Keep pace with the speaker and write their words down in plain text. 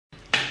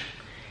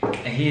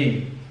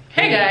Hey.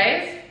 Hey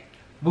guys.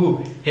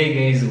 Boo.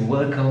 Hey guys,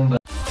 welcome back.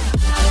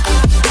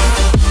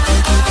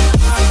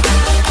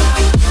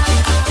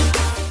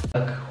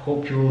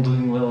 Hope you're all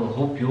doing well.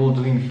 Hope you're all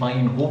doing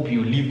fine. Hope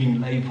you're living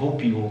life.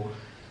 Hope you're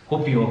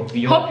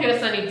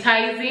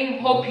sanitizing.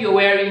 Hope you're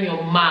wearing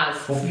your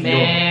masks,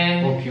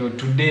 man. Hope you're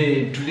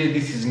today.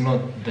 This is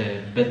not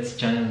the Beth's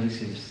channel.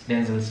 This is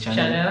Denzel's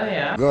channel.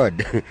 Yeah.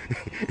 God,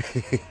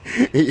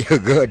 you're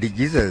God,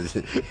 Jesus.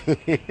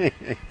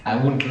 I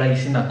won't lie,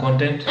 in a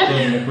content. So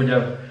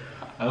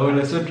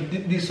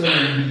this one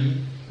will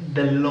be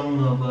the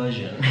longer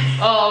version.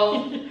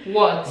 Of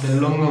what? The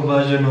longer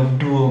version of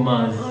Duo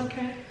Mars.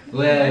 Okay.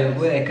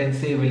 Where I can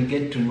say we'll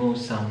get to know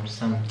some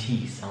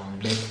tea, some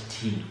best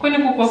tea. Kwani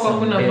kuko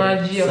hakuna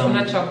maji,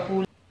 hakuna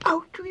chakula.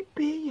 Hautui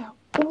bei ya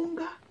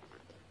unga,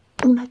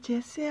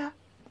 unachezea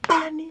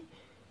pani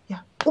ya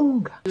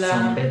unga.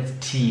 Some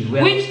best tea.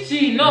 Which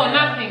tea? No,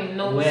 nothing.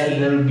 No where tea.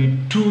 there'll be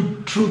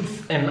two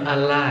truths and a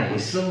lie.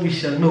 So we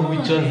shall know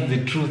which one's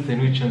the truth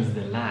and which one's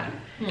the lie.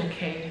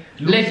 Okay.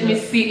 Let me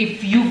see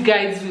if you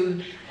guys will.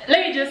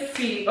 Let me just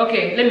see.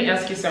 Okay, let me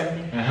ask you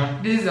something.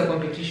 This is a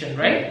competition,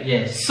 right?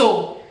 Yes.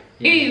 So,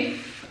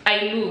 if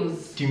I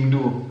lose, Team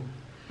Duo.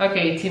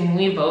 Okay, Team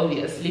Weave,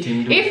 obviously.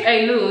 Team Duo. If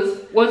I lose,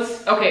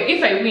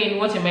 if I win,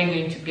 what am I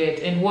going to get?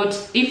 And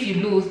if you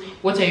lose,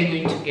 what are you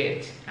going to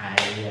get?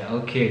 Yeah,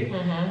 okay.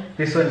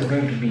 This one is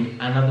going to be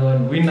another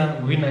one.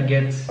 Winner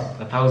gets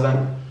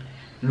 1,000.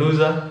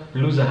 Loser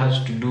has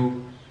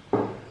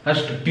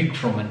to pick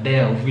from a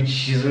dare of which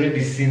she's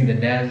already seen the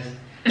dares.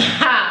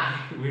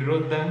 We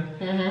wrote them,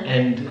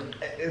 and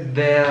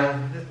they are.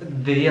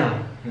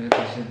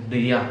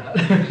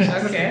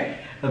 Okay.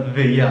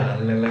 They are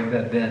like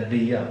that.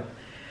 They are.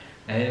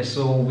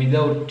 So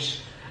without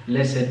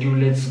less ado,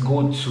 let's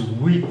go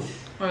to it.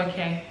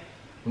 Okay.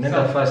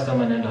 Unaenda first, I'm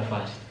gonna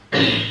first.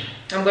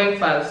 I'm going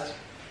first.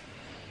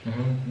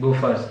 Go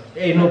first.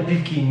 Hey, no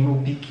picking.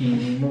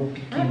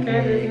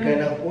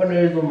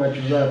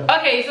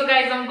 Okay, so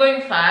guys, I'm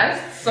going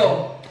first.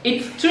 So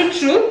it's 2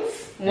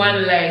 truths,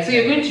 1 lie. So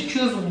you're going to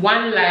choose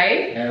 1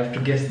 lie. I have to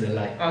guess the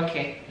lie.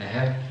 Okay.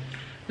 Uh-huh.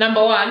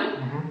 Number 1.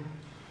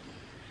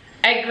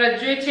 I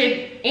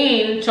graduated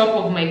in top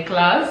of my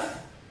class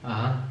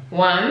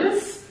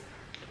once.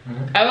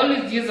 I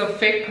always use a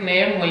fake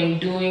name when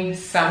doing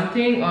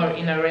something or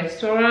in a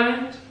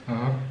restaurant.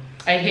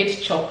 I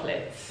hate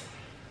chocolates.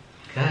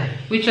 Guy.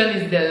 Which one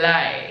is the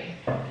lie?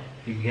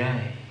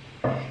 Guy.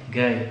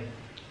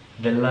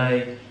 The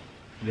lie.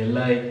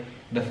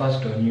 The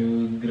first one,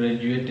 you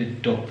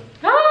graduated top.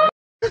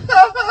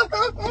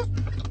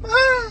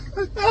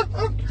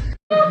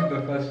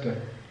 The first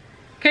one.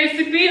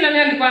 KCP nani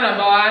alikuwa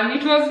number 1?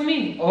 It was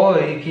me. Oh,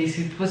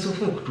 KCP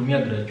pasufua kutumia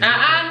graduate. No,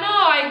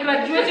 I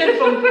graduated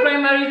from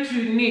primary to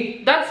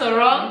uni. That's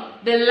wrong.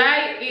 The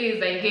lie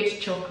is I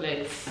hate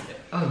chocolates.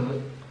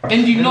 Oh.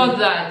 And you know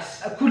that.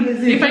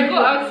 If I go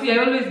out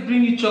here, I always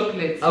bring you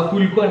chocolates.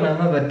 Kulikuwa na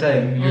another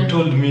time you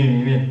told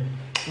me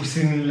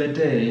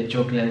usinilete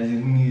chocolates.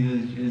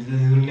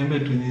 Remember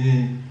to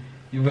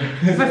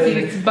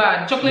it's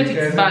bad. Chocolate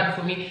is bad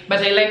for me,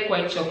 but I like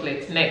white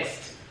chocolate.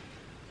 Next.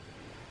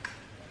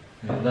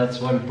 Yeah, that's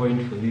 1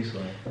 point for this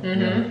one.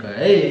 Okay.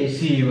 Hey, I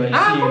see you.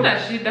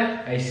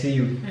 I see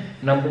you.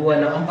 Number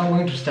 1, I'm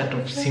going to start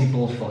off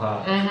simple for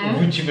her,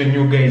 which even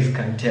you guys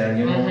can tell,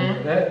 you know.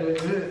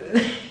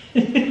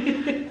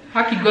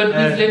 Happy God,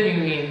 please let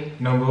me win.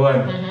 Number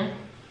 1,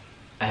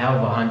 I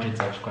have 100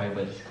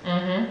 subscribers.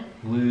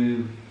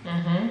 Woo.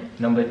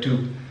 Number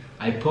 2,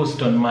 I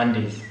post on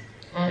Mondays.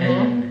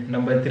 And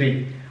number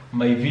 3,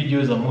 my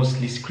videos are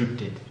mostly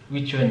scripted.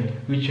 Which one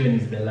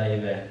is the lie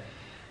there?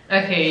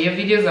 Okay, your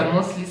videos are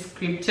mostly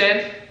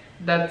scripted.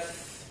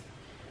 That's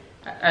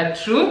a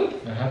truth.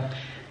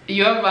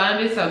 You have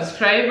 100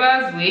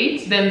 subscribers.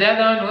 Wait, then the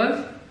other one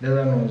was? The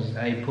other one was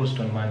I post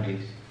on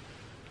Mondays.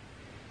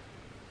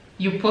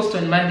 You post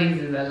on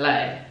Mondays is a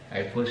lie.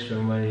 I post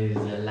on Mondays is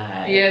a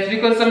lie. Yes,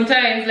 because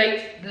sometimes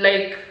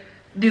like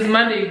this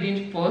Monday you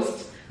didn't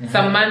post.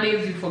 Some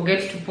Mondays you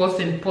forget to post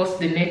and post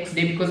the next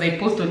day because I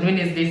post on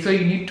Wednesday, so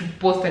you need to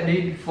post a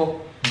day before.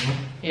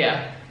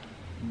 Yeah.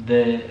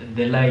 The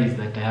lie is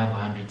that I have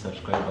 100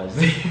 subscribers.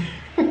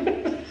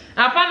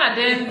 Apana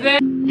Denzel.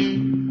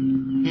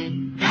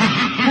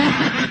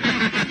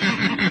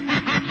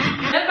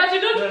 But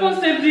you don't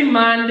post every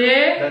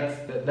Monday.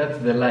 That's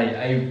the lie.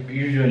 I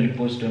usually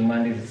post on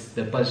Mondays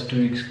the past 2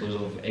 weeks because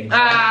of exams.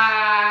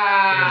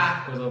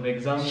 Because of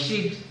exams.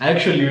 Shit. I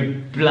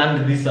actually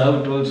planned this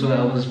out also.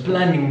 I was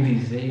planning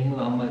this. You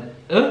know,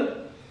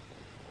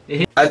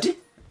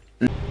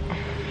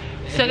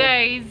 So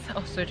guys,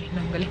 sorry,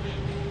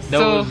 that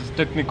was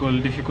technical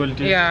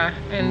difficulties. Yeah,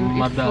 and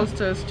it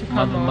forced us to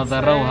come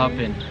Madarao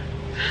happened.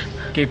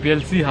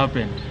 KPLC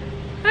happened.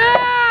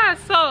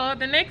 So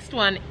the next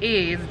one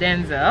is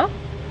Denzel.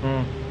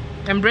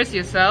 Embrace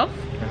yourself.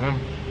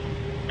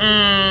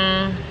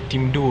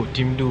 Team Duo.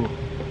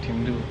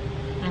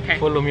 Okay.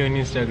 Follow me on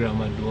Instagram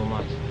at Duo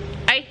Mars.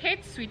 I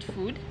hate sweet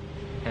food.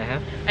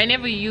 I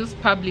never use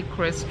public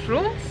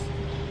restrooms.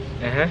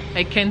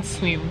 I can't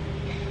swim.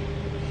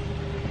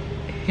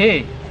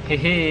 Hey.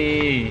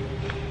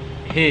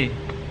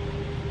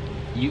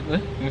 You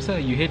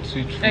hate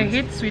sweet food? I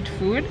hate sweet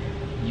food.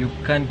 You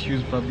can't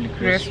use public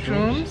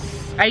restrooms?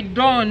 I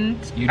don't.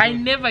 I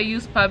never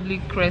use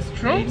public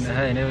restrooms.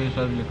 I never use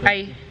public restrooms.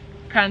 I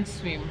can't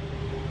swim.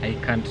 I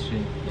can't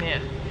swim.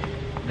 Yeah.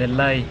 The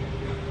lie.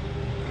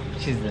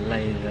 Which is the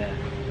lie there?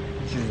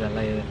 Which is the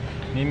lie there?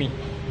 Mimi,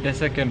 the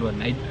second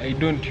one. I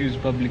don't use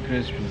public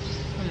restrooms.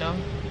 No.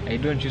 I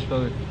don't use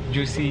public. Do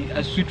you see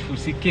a sweet food?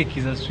 See, cake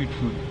is a sweet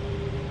food.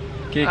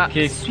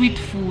 Cake. Sweet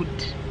food.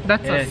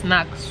 That's a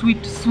snack.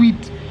 Sweet food.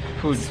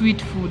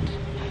 Sweet food.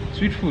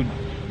 Sweet food.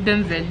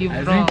 Then they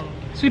live wrong.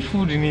 Sweet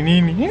food in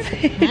nini?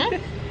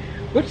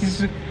 What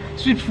is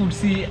sweet food?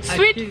 See,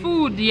 sweet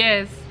food,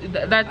 yes,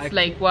 that's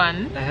like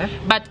one.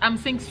 But I'm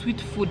saying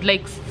sweet food,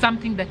 like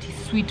something that is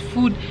sweet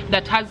food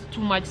that has too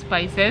much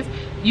spices.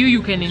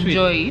 You can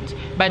enjoy it,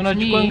 but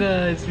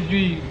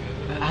me,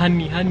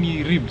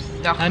 honey ribs,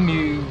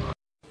 honey.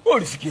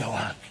 Ulisikia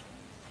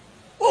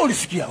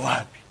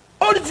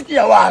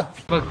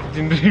wapi?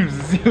 Packaging ribs,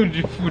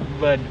 zero food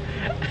bad.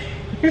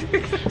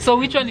 So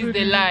which one is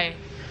the lie?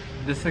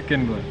 The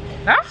second one.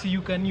 Huh? See,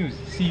 you can use.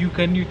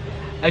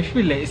 I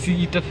feel like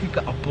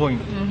itafika a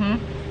point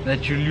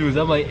that you'll use.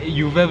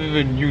 You've ever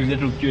even used that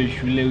ukiwa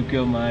shule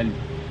ukiwa mahali.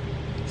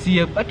 See,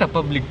 hata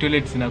public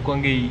toilets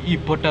inakuanga hii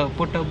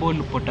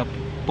potable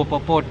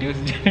popapote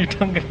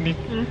usijanitonga nini.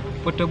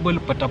 Potable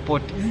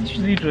potapote.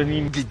 Zinaitwa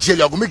nini?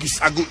 Kijeli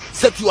akumekisago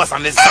set you as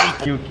an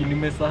example.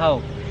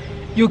 Nimesahau.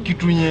 Hiyo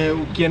kitu nye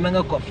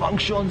ukiendanga kwa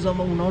functions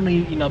ama unaona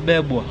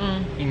inabebwa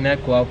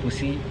inako hapo,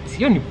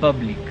 sio ni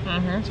public.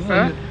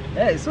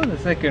 So the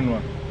second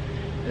one.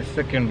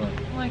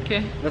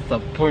 Okay, that's a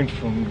point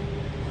for me.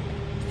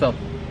 It's a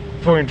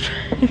point.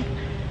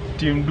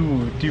 Team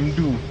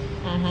do.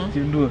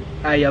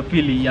 Ya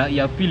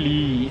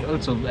pili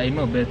also I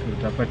know better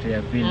utapata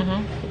ya pili.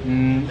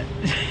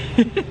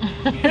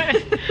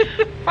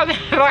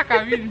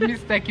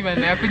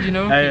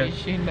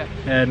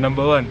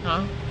 Number one,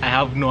 I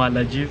have no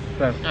allergies.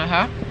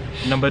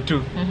 Number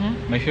two,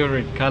 my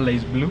favorite color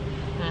is blue.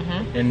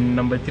 And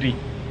number three,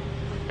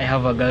 I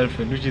have a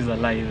girlfriend, which is a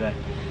lie there.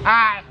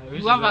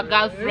 You have a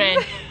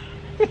girlfriend.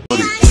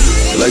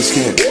 Light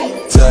skin,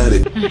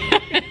 tatted.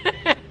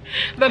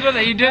 That's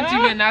what you don't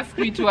even ask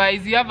me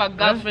twice. You have a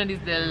girlfriend is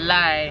the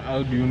lie.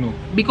 How do you know?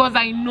 Because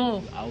I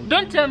know.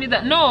 Don't tell me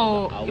that.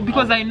 No,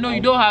 because I know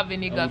you don't have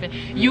any girlfriend.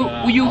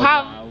 You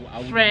have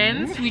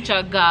friends which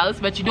are girls,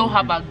 but you don't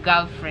have a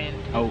girlfriend.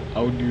 How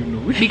do you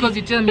know? Because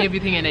you tell me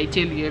everything and I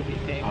tell you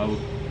everything.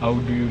 How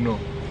do you know?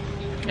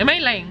 Am I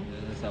lying?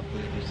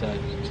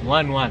 It's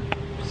 1-1.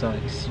 So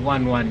it's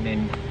 1-1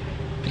 and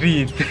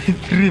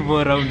three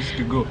more rounds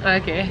to go.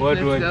 Okay.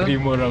 What were 3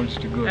 more rounds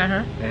to go?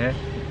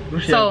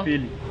 So,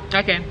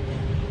 okay.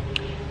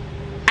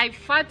 I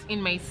fart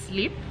in my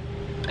sleep.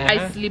 I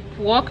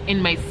sleepwalk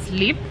in my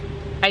sleep.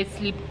 I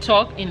sleep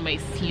talk in my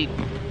sleep.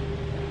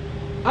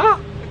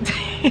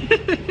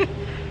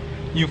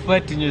 You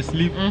fart in your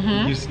sleep.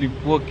 You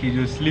sleepwalk in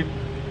your sleep.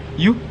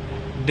 You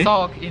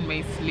talk in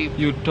my sleep.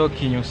 You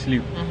talk in your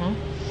sleep.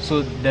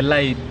 So the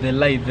lie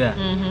there.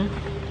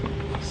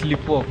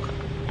 Sleepwalk.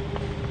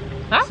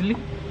 Sleep?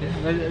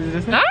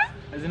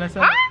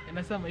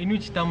 In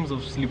which terms of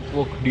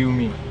sleepwalk do you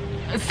mean?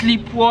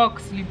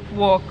 Sleepwalk.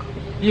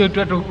 Hiyo tu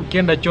hata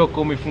ukienda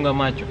choko umefunga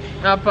macho.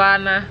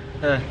 Hapana.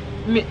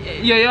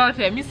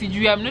 Yoyote, mimi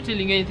sijui, I'm not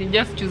telling you anything,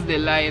 just choose the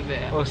lie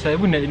there. Oh,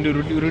 sababu ndio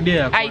rudia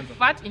ya kwanza. I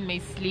fart in my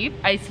sleep,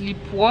 I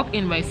sleepwalk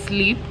in my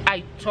sleep,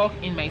 I talk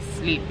in my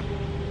sleep.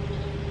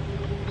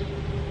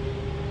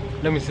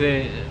 Let me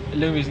see,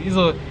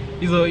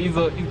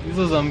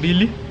 hizo za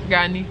mbili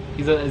gani?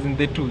 Hizo as in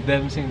the two,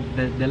 I'm saying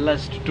the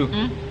last two.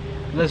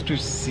 Last two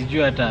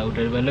sijui hata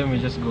utalipa. Let me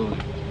just go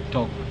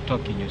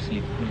talk in your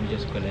sleep. Let me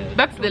just call it.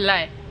 That's the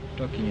lie.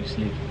 Talk in your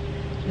sleep.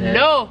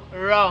 No,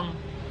 wrong.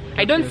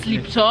 I don't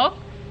sleep talk.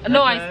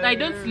 No, I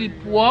don't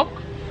sleep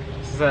walk.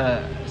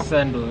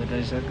 Sando,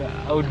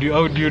 how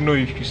do you know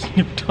if you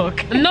sleep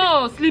talk?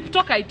 No, sleep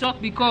talk I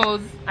talk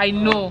because I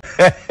know.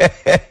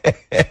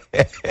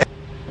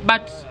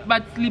 But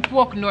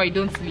sleepwalk, no, I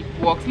don't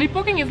sleepwalk.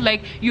 Sleepwalking is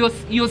like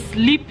you're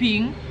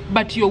sleeping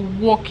but you're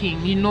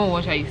walking. You know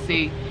what I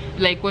say?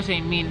 Like what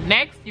I mean.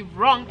 Next, you've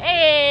wrong.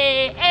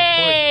 Hey.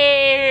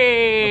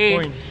 A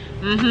point.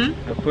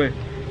 A point.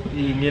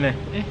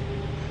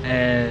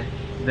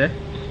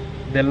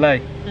 The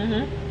lie.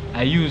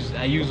 I use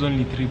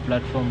only 3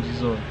 platforms.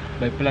 So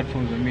by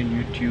platforms I mean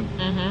YouTube,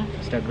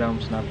 Instagram,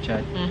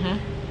 Snapchat.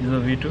 These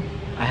are vitu.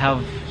 I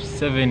have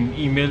 7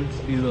 emails.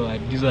 These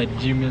are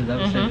Gmails. I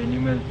have 7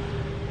 emails.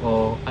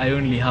 Or I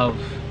only have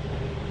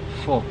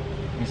 4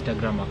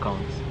 Instagram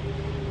accounts.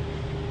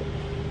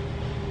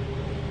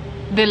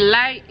 The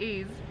lie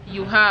is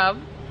you have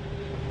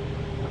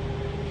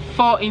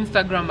 4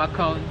 Instagram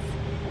accounts.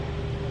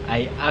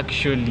 I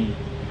actually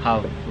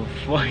have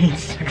 4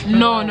 Instagram.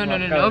 No.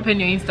 Open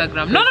your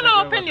Instagram. No.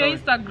 Open your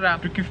Instagram.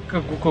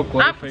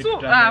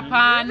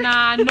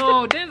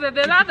 No.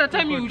 The last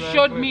time you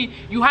showed me,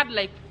 you had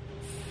like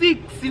 6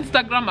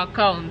 Instagram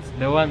accounts.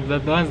 The ones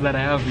that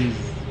I have is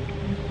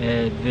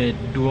the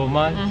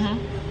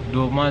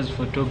duomas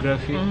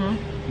photography,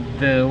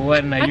 the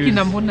one I used.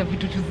 Mbona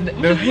vitu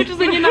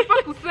zenye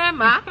nafaa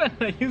kusema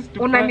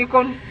unani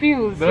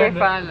confuse the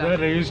one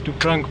I used to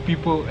prank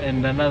people,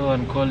 and another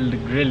one called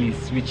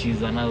Grelis, which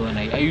is another one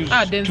I used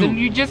to.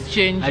 You just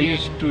changed. I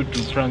used to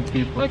prank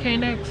people. Okay,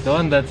 next. The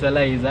one that's a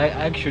lie is I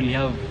actually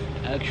have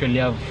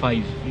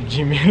 5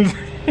 Gmails.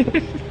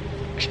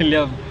 Actually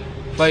have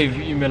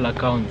 5 email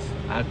accounts.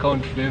 I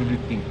account for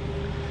everything.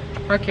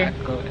 Okay.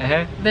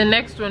 The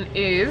next one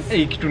is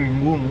I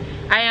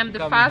am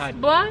the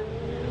firstborn.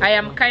 I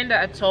am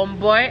kinda a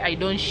tomboy. I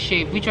don't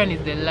shave. Which one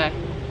is the lie?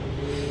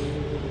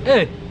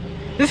 Hey.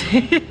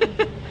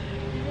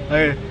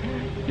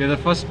 You're the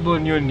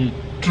firstborn. You need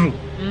true.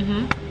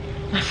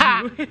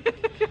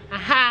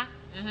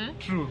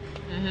 True.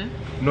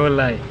 No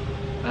lie.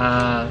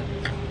 I'm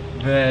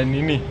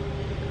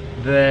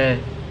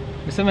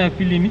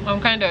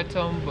kinda a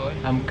tomboy.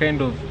 I'm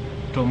kind of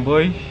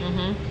tomboy.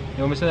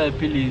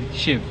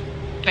 Shave.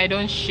 I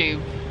don't shave.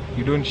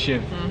 You don't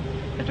shave.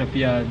 The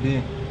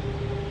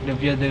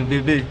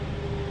baby.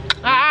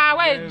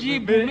 Where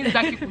jibu? Mimi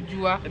sitaki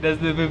kujua. Does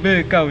the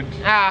baby count?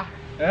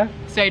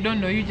 So I don't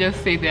know. You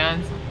just say the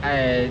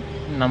answer.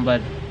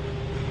 Number.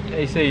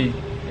 I say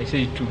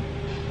 2.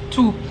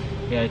 2.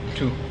 Yeah,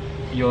 2.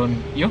 You're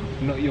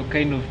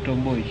kind of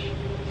tomboyish.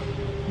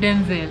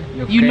 Denzel.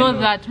 You know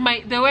that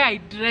the way I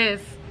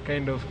dress.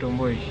 Kind of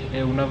tomboyish.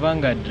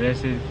 Unavanga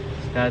dresses,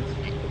 skirts.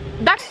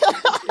 That's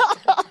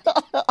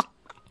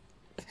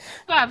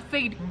so I've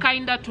said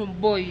kinda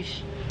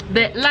tomboyish.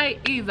 The lie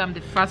is I'm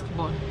the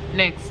firstborn.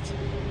 Next.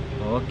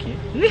 Okay.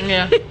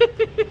 Yeah.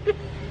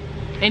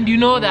 And you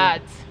know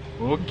that.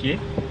 Okay.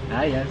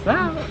 Yes.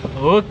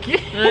 Okay.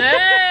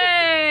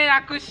 Hey,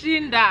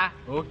 akushinda.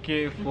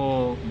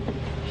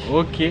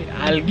 Okay,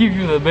 I'll give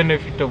you the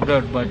benefit of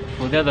doubt, but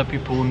for the other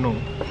people who know,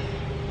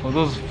 for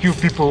those few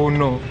people who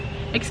know.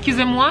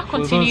 Excusez-moi,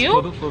 continue.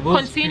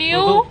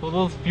 Continue. For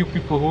those few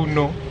people who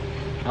know.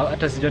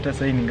 Hata sijata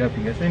saini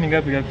ngapi? Saini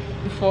ngapi?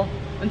 4.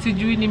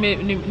 Sijui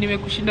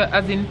nimekushinda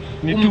as in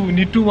ni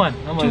 2-1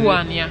 ama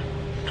 2-1, yeah.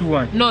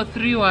 2-1. No,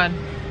 3-1.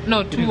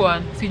 No,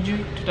 2-1. Sijui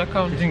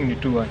tutacount. I think ni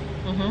 2-1.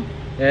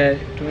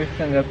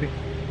 Tumefika ngapi?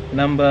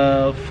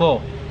 Number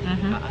 4.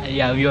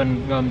 Yeah, we're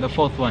on the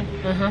 4th one.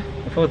 The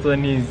 4th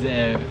one is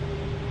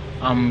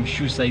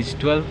shoe size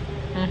 12.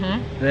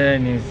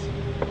 Then is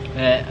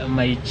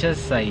my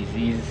chest size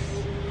is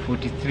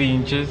 43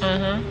 inches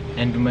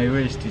and my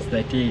waist is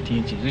 38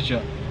 inches.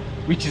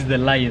 Which is the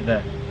lie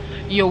there?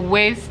 Your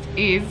waist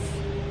is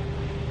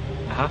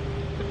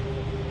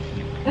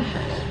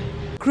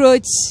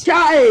Crotch.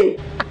 Chai.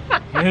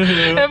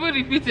 I will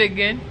repeat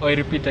again. I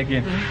repeat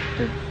again.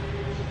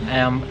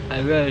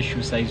 I wear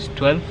shoe size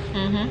 12.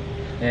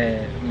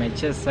 My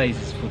chest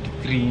size is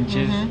 43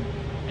 inches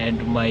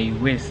and my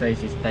waist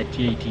size is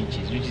 38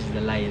 inches. Which is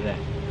the lie there?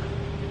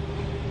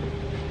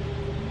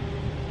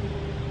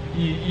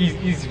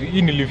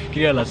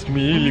 Nilifikiria last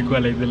minute, ilikuwa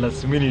like the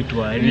last minute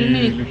one.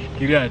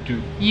 Nilifikiria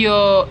tu.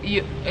 Your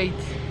 8.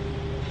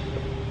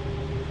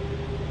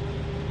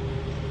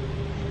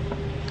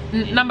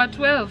 Number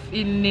 12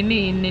 in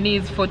Nini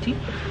is 40.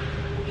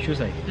 Shoe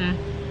size.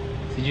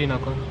 Sijui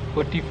inakuwa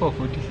 44,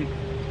 46,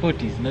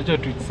 40s. Najua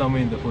tu it's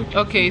somewhere in the 40s.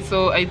 Okay,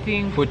 so I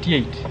think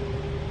 48.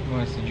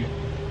 No, sijui.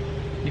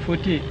 Ni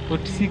 48,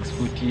 46,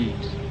 48.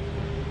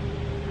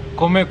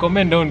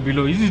 Comment down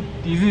below. Is it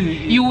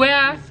you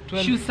wear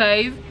 12, shoe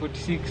size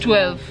 46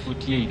 12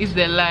 48 is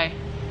the lie?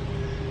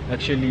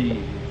 Actually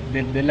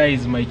the lie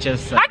is my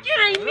chest size.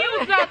 Actually I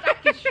knew that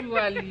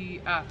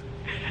actually.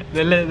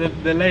 The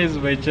lie is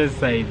my chest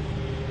size.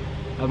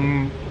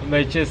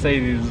 My chest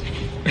size is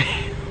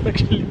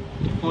actually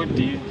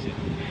 40 inches.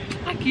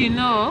 Okay,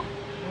 no.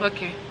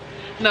 Okay.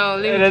 Now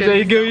let me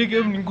tell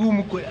you.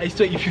 I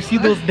swear if you see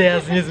those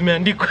dares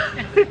zimeandikwa.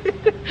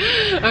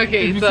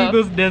 Okay, if you see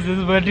those dares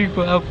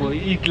zimeandikwa hapo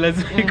hii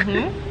class.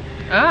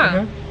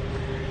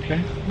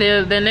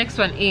 The next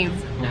one is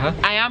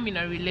I am in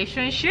a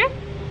relationship.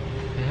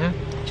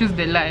 Choose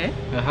the lie.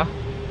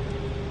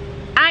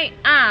 I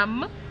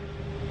am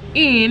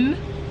in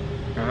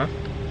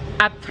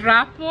a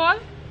throuple.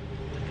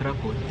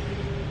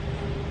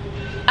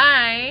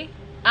 I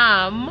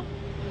am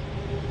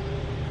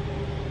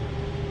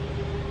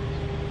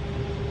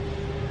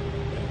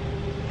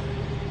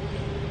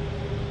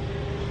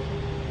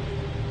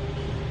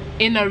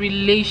in a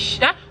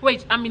relation.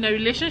 Wait, I'm in a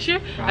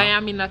relationship. I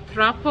am in a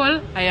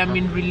throuple. I am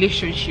in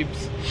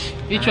relationships.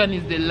 Which one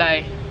is the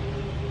lie?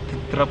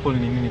 Throuple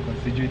ni nini?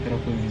 Sijui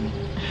throuple ni nini.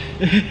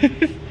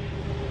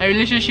 A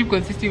relationship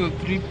consisting of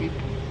 3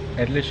 people.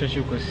 A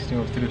relationship consisting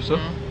of 3. So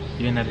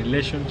you're in a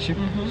relationship.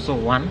 So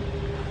 1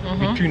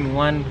 between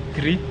 1,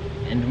 3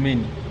 and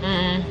many.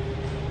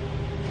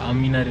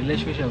 I'm in a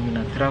relationship. I'm in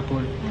a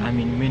throuple. I'm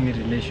in many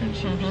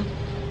relationships.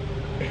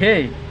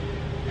 Hey.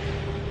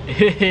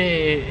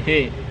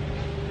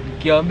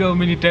 Kiambia how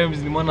many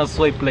times nimeona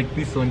swipe like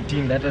this on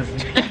Tinder. That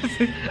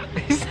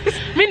is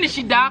mimi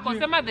shida yako,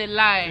 sema the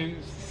lie.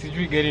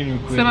 Sijui gani ni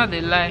kweli. Sema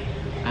the lie.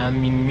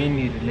 I'm in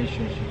many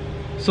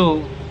relationships.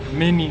 So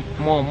many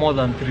more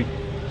than 3.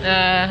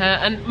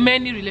 And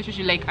many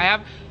relationships, like I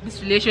have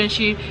this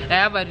relationship, I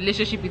have a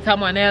relationship with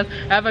someone else,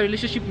 I have a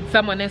relationship with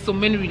someone else, so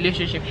many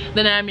relationships.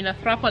 Then I am in a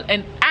throuple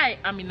and I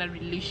am in a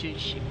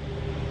relationship.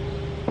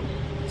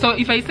 So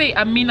if I say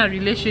I'm in a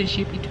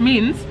relationship, it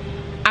means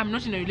I'm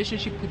not in a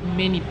relationship with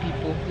many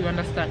people. You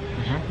understand?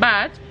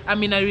 But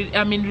I'm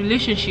in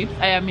relationships.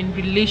 I am in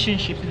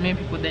relationships with many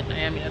people. Then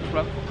I am in a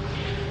throuple.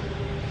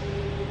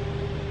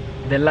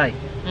 The lie.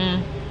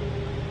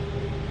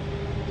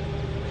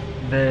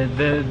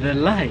 The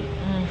lie.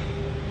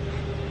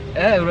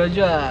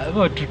 Unajua I'm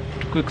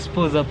to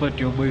expose up at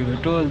your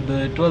boyfriend. Told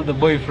the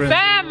boyfriend.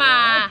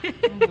 Sema.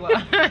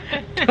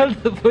 Told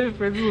the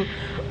boyfriend who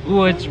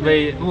watch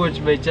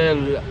my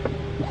child.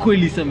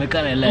 Ukweli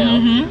semekana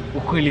leo.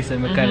 Ukweli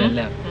semekana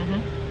leo.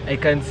 I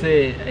can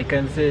say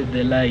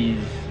the lie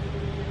is.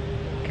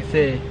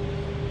 I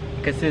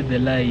can say the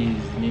lie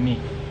is nini.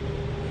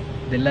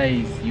 The lie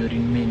is you're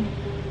in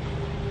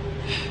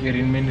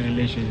many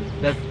relationships.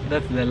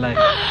 That's the lie.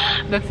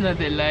 That's not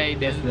the lie.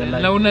 That's the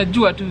lie. Na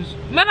unajua tu.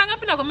 Mara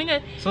ngapi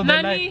nakwambia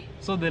nani?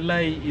 So the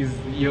lie is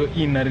you're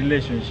in a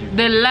relationship.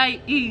 The lie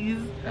is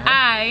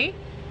I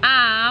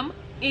am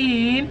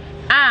in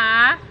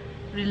a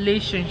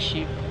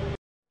relationship.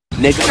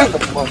 Nigga, shut the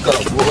fuck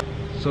up, boy.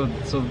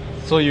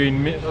 So you're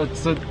in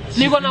so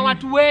niko na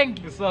watu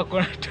wengi. So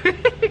kuna watu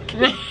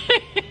wengi.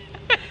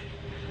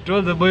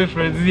 Told the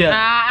boyfriend here.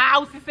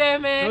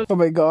 Usiseme. Oh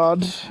my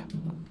God.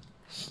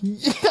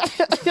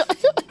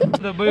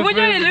 The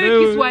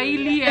boyfriend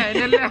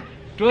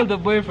told the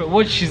boyfriend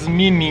what she's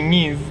meaning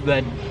is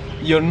that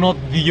you're not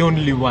the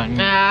only one. You're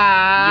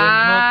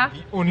not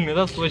the only.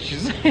 That's what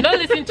she's. Don't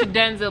listen to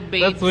Denzel,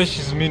 babe. That's what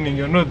she's meaning.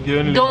 You're not the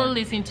only. Don't one.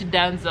 listen to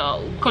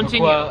Denzel.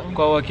 Continue.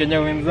 Kwa Wakenya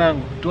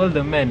wenzangu, to all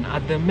the men,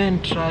 are the men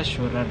trash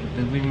or are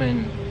the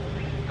women?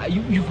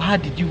 You've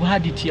had it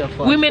here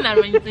first. Women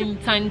are in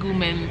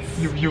entanglements.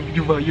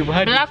 You've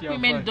had Black it here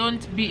women first.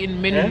 Don't be in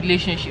many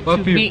relationships.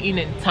 Papi, You be in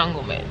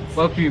entanglements.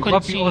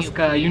 Papi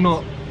Oscar, you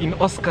know, in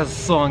Oscar's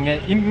song,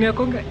 in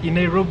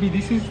Nairobi,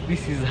 this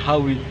is how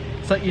we.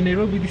 So in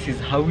Nairobi, this is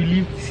how we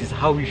live. This is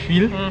how we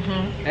feel.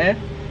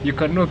 You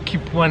cannot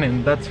keep one,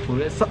 and that's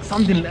for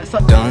something like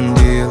that. Done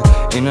deal.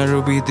 In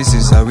Nairobi, this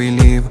is how we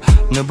live.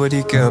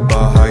 Nobody care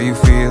about how you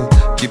feel.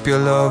 Keep your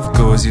love,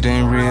 cause it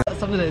ain't real.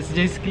 Something that's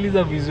just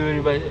sikiliza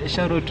vizuri, but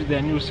shout out to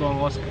their new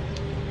song Oscar.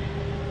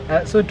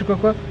 So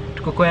tuko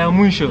kwa ya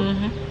mwisho.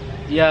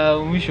 Ya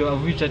mwisho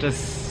of which hata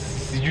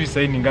sijui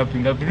sasa ni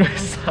ngapi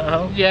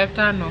sawa. Ya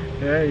tano.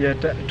 Yeah,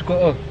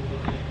 tuko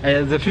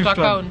the fifth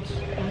one.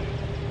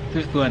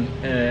 Fifth one,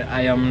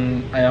 I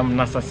am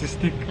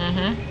narcissistic.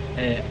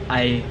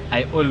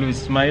 I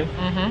always smile,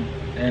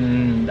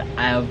 and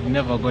I have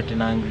never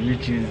gotten angry,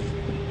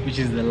 which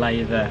is the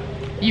lie there.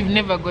 You've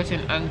never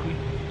gotten angry.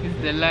 It's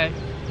the lie.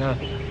 No.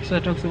 So I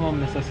talk to mom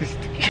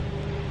narcissistic.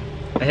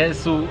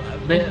 So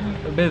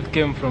Beth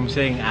came from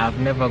saying I've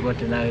never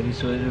gotten angry.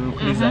 So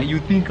you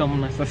think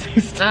I'm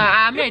narcissistic?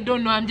 I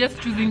don't know. I'm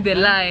just choosing the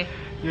lie.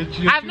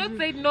 I've not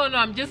said no.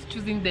 I'm just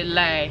choosing the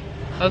lie.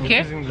 Okay.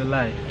 You're choosing the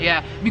lie.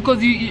 Yeah,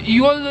 because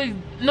you always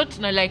not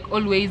like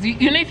always.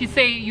 You know, if you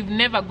say you've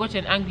never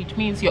gotten angry, it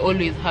means you're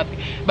always happy.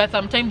 But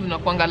sometimes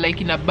unakwanga like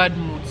in a bad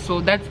mood,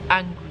 so that's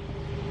angry.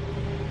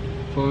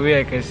 For me,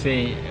 I can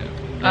say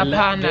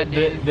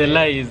the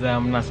lie is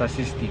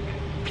narcissistic.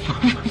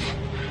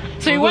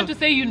 So you want to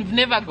say you've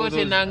never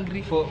gotten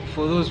angry? For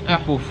those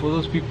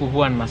people,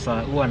 who are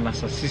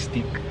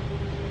narcissistic,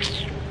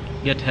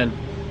 get help.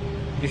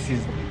 This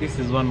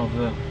is one of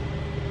them.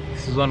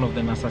 This is one of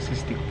the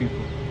narcissistic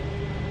people.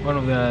 One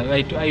of the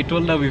I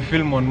told her we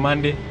film on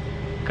Monday.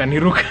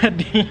 Kaniruka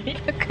dili.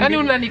 Kani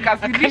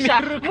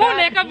unanikasirisha. Mbona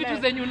unaweka vitu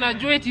zenye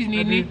unajua eti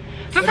nini?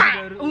 Sasa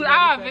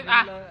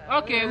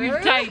okay, we've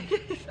tried.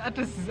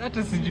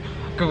 Hata sijui.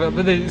 Kwa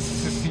sababu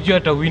sijui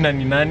hata winner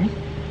ni nani.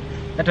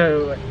 Hata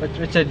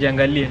wacha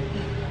jiangalie.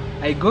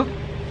 I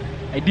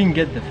didn't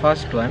get the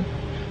first one.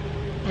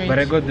 Wait. But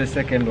I got the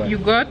second one. You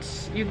got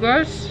you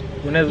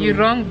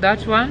wrong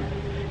that one.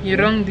 You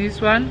wrong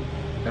this one.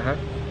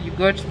 You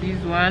got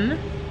this one.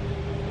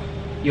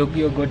 You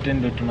got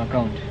 10 to an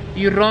account.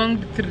 You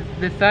wronged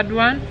the third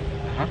one.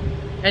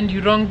 And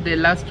you wronged the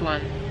last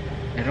one.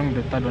 I wronged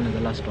the third one and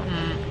the last one.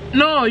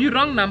 No, you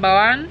wronged number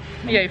 1.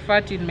 Me, I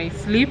fart in my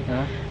sleep.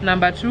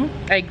 Number 2,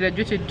 I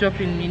graduated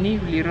top in Nini.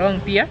 Uli wrong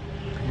pia.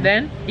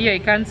 Then here I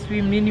can't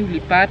swim. Nini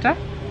ulipata.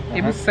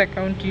 Hebu sasa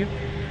count you.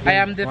 I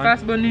am the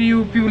first born.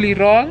 You purely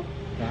wrong.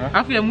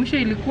 Afu ya mwisho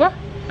ilikuwa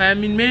I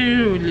am in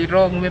many uli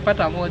wrong.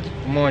 Umepata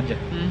moja.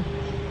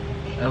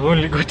 I've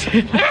only got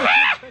 10.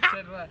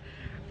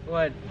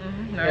 What?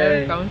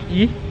 Count.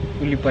 E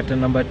ulipata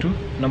number 2.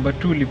 Number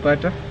 2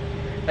 ulipata.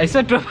 I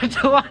swear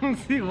tupata 1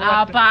 si wote.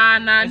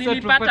 Hapana,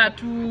 nilipata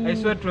 2. I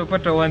swear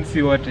tupata 1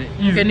 si wote.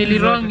 Okay,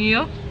 nilirong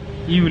hiyo.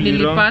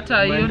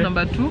 Nilipata hiyo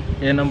number 2.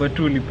 Yeah, number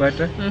 2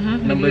 ulipata.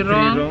 Number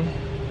 3 wrong.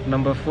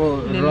 Number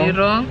 4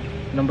 wrong.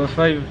 Number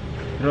 5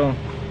 wrong.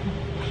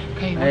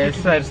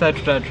 Sasa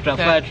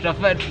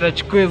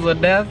tutachukua hizo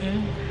dance.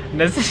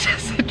 Na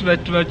sasa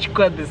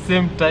tunachukua at the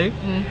same time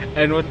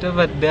and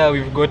whatever dare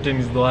we've gotten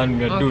is the one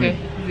we are doing.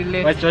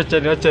 Wacha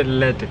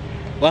nilete.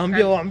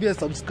 Waambie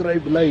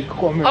subscribe, like,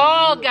 comment.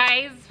 Oh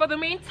guys, for the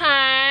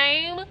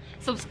meantime,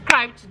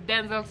 subscribe to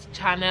Denzel's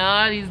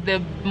channel. He's the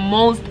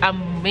most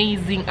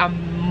amazing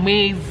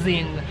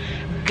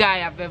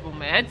guy I've ever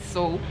met.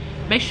 So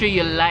make sure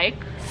you like,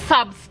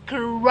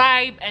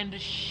 subscribe and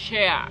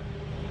share.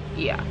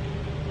 Yeah.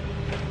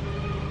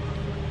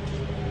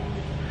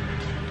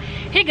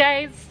 Hey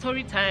guys,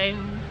 story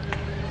time.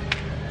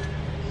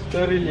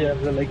 Story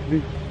like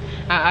this.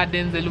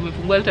 Denzel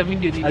umefungua leta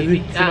video ni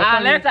nini?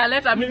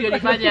 Leta video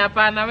nifanye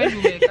hapana, wewe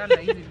umekana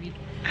hizi vitu.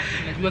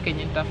 Najua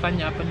kenye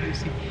nitafanya hapa ndio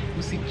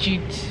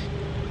usicheat.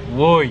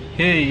 Boy,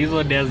 hey,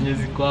 hizo days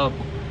ziko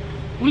hapo.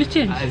 Uli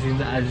change? As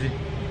in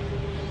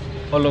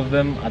all of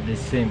them are the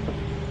same.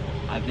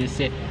 They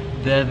say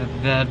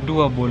they're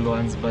doable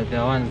ones, but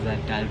they're ones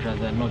that I'd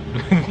rather not do.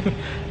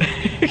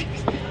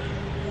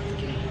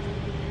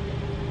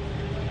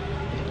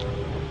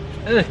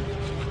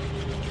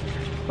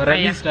 But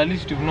at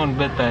least you've known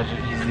better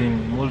is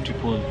in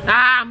multiple.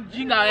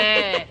 Mjinga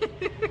we.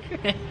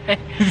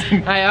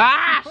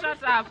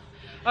 Shut up.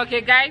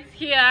 Okay guys,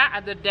 here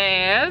are the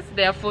dares.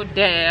 There are 4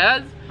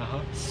 dares.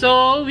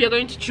 So we are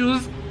going to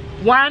choose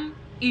one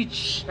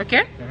each,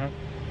 okay?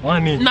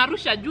 One each.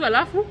 Narusha juu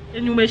alafu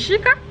yenye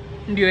umeshika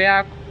ndio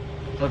yako.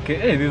 Okay,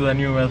 hey, this is a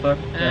new method.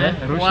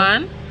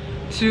 1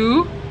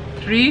 2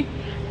 3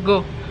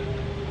 go.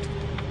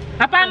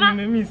 Hapana.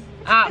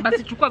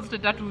 Basi chukua zote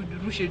 3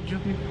 urushe juu.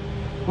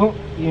 Oh,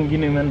 hii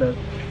nyingine imeenda.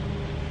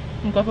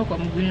 Niko hapa kwa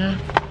mguu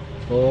yangu.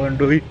 Oh,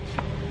 ndo hii.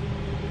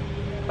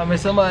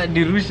 Amesema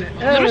nirushe.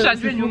 Nirusha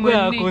juu nyuma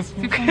yako.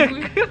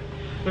 Sifungui.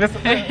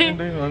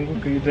 Ndio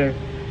imeanguka hiyo.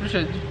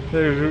 Rusha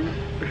juu.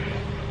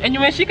 Enye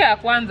umeshika ya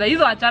kwanza,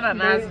 hizo achana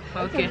nazo.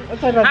 Okay.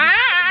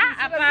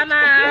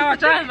 Hapana,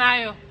 achana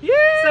nayo.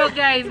 So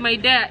guys, my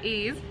dare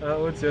is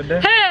what's your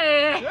dare?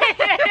 Hey!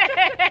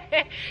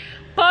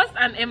 Post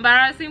an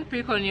embarrassing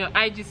pic on your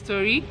IG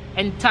story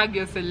and tag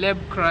your celeb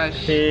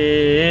crush.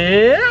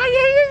 Hey!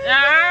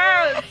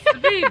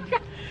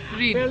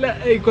 Read.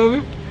 Hey, kwa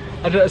vipi?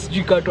 Hata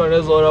sijui katu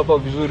anazoona hapa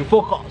vizuri.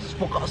 Focus,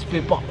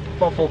 paper,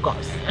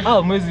 focus.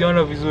 Mwezi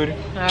ona vizuri.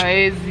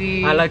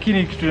 Hawezi.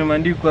 Lakini kitu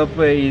nimeandika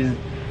hapa is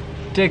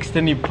text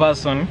any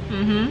person,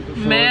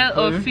 male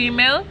or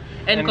female,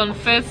 and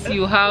confess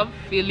you have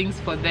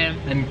feelings for them.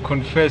 And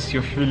confess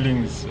your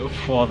feelings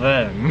for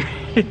them.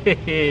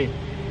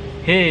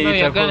 Hey, no,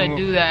 you're gonna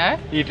do that.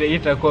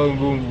 Itakuwa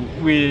ngumu.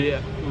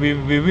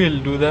 We will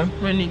do them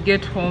when you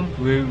get home.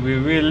 We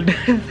will.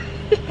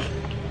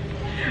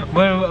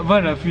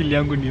 Bana feel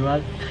yangu ni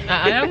wazi.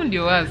 Yangu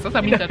ndio wazi.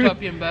 Sasa mimi nitatoa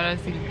pia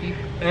embarrassing pic.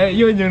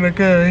 Hiyo yenye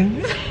unakaa.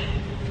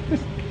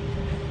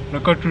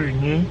 Nakatu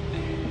ni.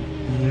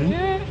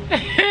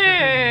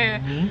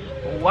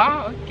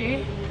 Wow,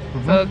 okay.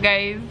 So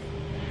guys,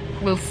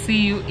 we'll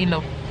see you in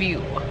a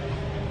few.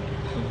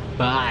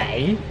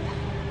 Bye.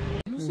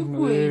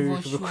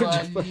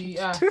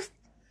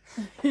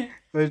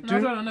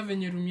 Naona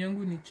venye room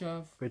yangu ni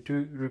chafu.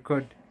 Wetu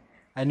record.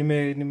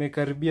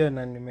 Nimekaribia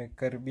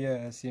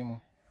simu.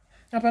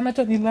 Hapana,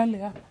 acha nilale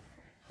hapa.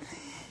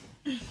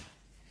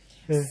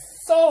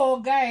 So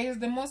guys,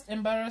 the most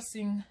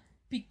embarrassing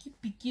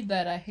picky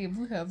that I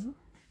have.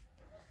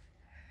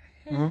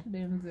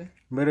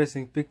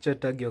 Embarrassing picture,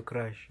 tag your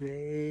crush.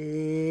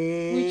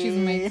 Which is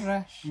my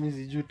crush?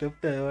 Mizi juu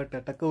tafuta yote,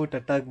 ataka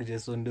utatag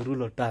Jason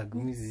Derulo tag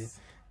mizi.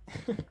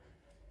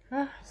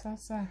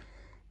 Sasa.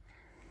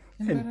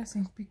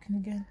 Embarrassing pic ni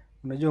gani?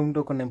 Unajua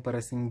mtu uko na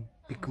embarrassing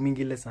pic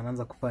mingi ile sana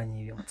anza kufanya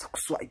hivyo.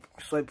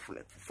 Swipe for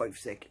like 5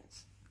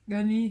 seconds.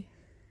 Gani?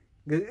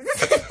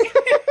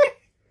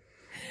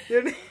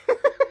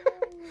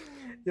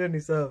 Yo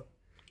ni sawa.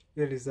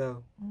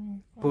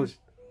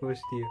 Post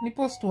hiyo. Ni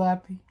post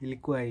wapi?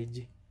 Ilikuwa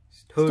IG.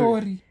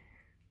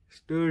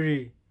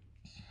 Story.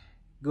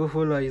 Go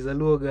follow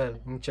Izaluo girl.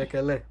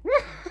 Mchekele.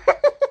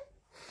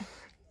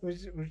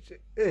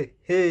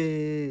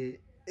 Hey.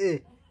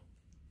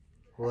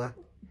 Wa.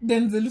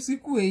 Denzel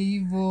usikuwe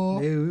hivyo.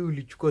 Wewe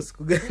ulichukua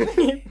siku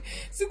gani?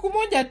 Siku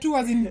moja tu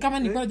azini kama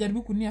nilikuwa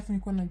najaribu kunia afu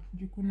nilikuwa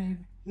najikuna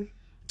hivyo.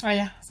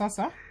 Haya,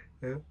 sasa.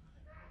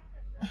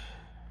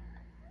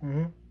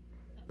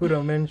 Put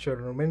a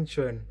mention.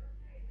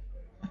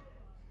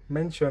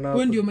 Mention hapo.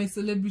 When you're my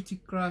celebrity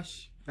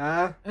crush.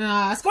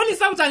 Skoni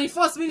sauti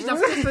utaniforce mimi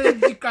nitafuta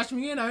celebrity crush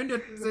mwingine na wewe ndio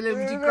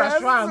celebrity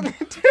crush wangu.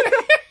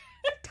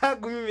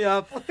 Tag mimi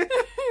hapo.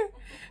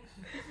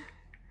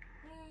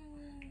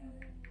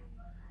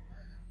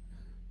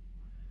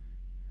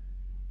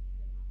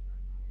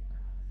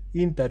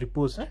 Inta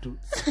repost tu.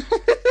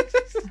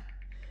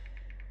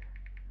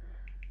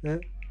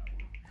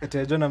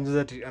 Ati John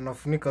mzazi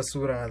anafunika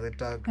sura na the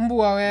tag.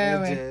 Mbwa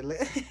wewe.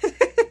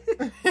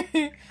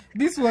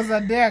 This was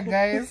a dare,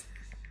 guys.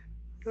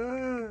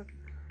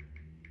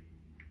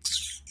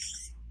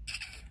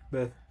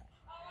 Beth.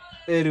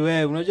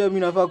 Anyway, unajua mimi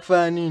nafaa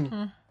kufanya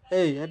nini?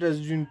 Hey, hata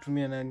sijui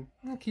nitumie nani.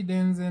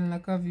 Denzel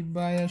nakaa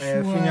vibaya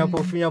shua.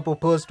 Finya hapo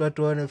post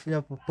watu waone, finya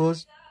hapo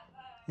post.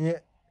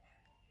 Yeah.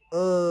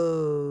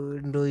 Oh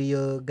no,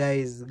 yo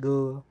guys,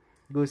 go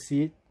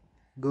see it.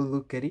 Go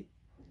look at it.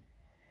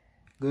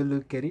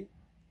 You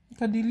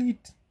can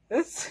delete.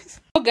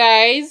 So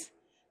guys,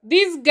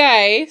 this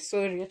guy,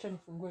 sorry, acha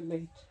nifungue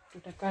light.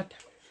 Tutakata.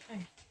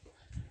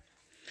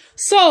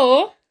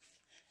 So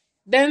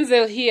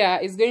Denzel here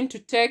is going to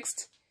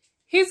text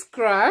his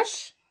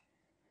crush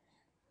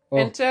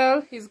and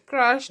tell his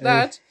crush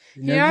that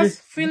he has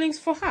feelings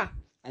for her.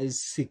 I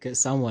seek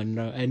someone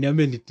now. I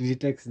never ni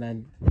text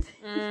nani.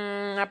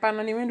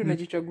 Hapana, ni wewe ndo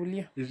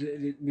unajichagulia.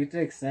 Ni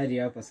text nani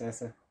hapa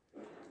sasa?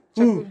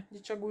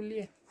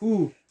 Jichagulie.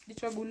 Who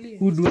Jichagulie.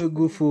 Who do I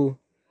go for?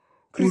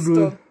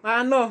 Crystal.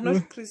 No,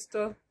 not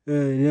Crystal.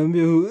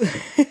 Niambie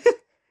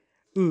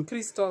who?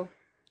 Crystal.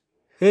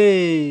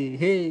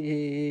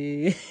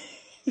 Hey.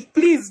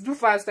 Please do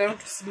fast. I want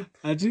to sleep.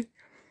 Ati?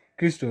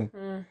 Crystal.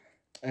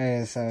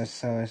 Sawa.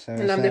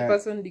 And I'm the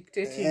person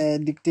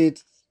dictating.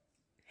 Dictate.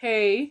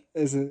 Hey.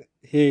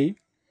 Hey.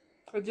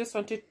 I just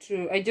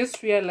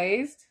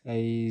realized.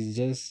 I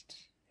just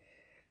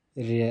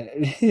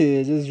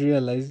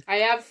realized. I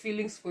have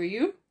feelings for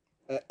you.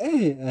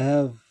 Hey,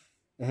 I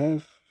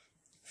have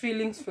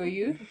feelings for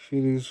you.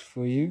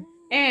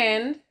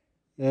 And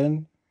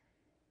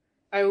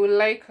I would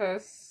like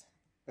us.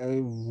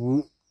 I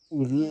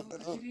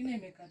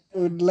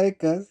would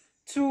like us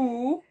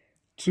to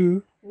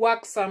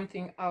work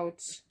something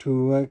out.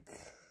 To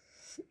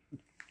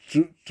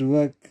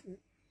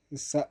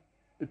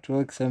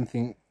work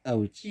something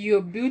out.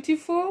 You're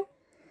beautiful.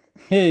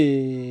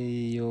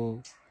 Hey,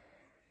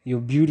 you're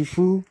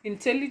beautiful.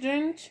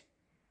 Intelligent.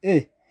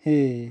 Hey.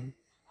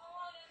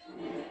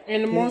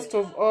 And most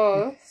of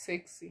all,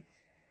 sexy.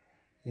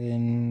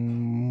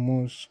 And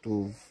most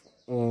of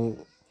all,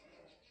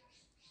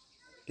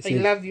 I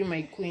love you,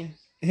 my queen.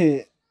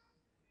 Hey.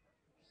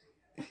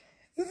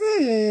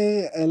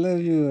 I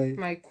love you,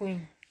 my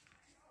queen.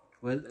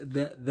 Well,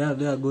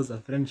 there goes a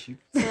friendship.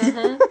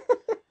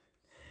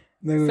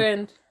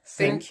 Friend,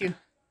 thank you.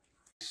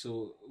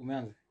 So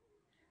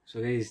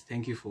guys,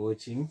 thank you for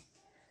watching.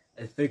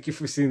 Thank you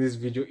for seeing this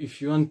video.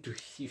 If you want to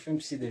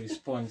see the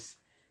response,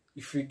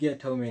 if we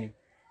get how many?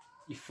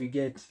 If we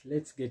get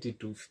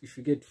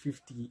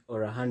 50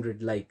 or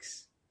 100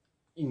 likes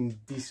in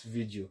this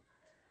video,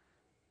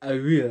 I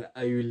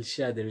will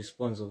share the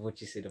response of what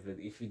you said of it.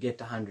 If we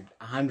get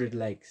 100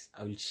 likes,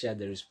 I will share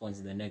the response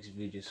in the next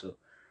video. So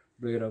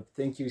blow it up.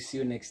 Thank you. See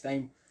you next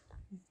time.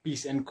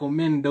 Peace. And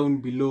comment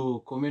down below.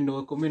 Comment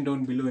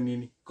down below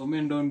Nini.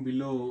 Comment down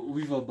below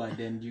Weaverbird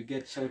and you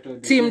get shout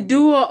out. Team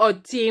Duo or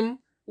Team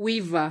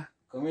Weaver?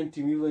 Comment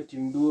Team Weaver,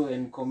 Team Duo,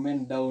 and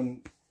comment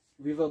down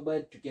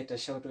Weaverbird to get a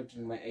shout out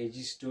in my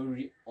IG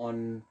story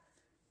on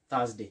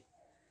Thursday.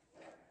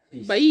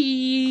 Peace. Bye.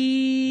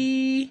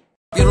 You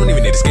don't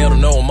even need a scale to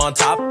know I'm on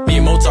top. Me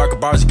and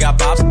Mozart, bars, you got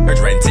pops. Heard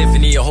you writing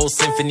Tiffany, a whole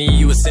symphony.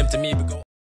 You a simp to me, but go.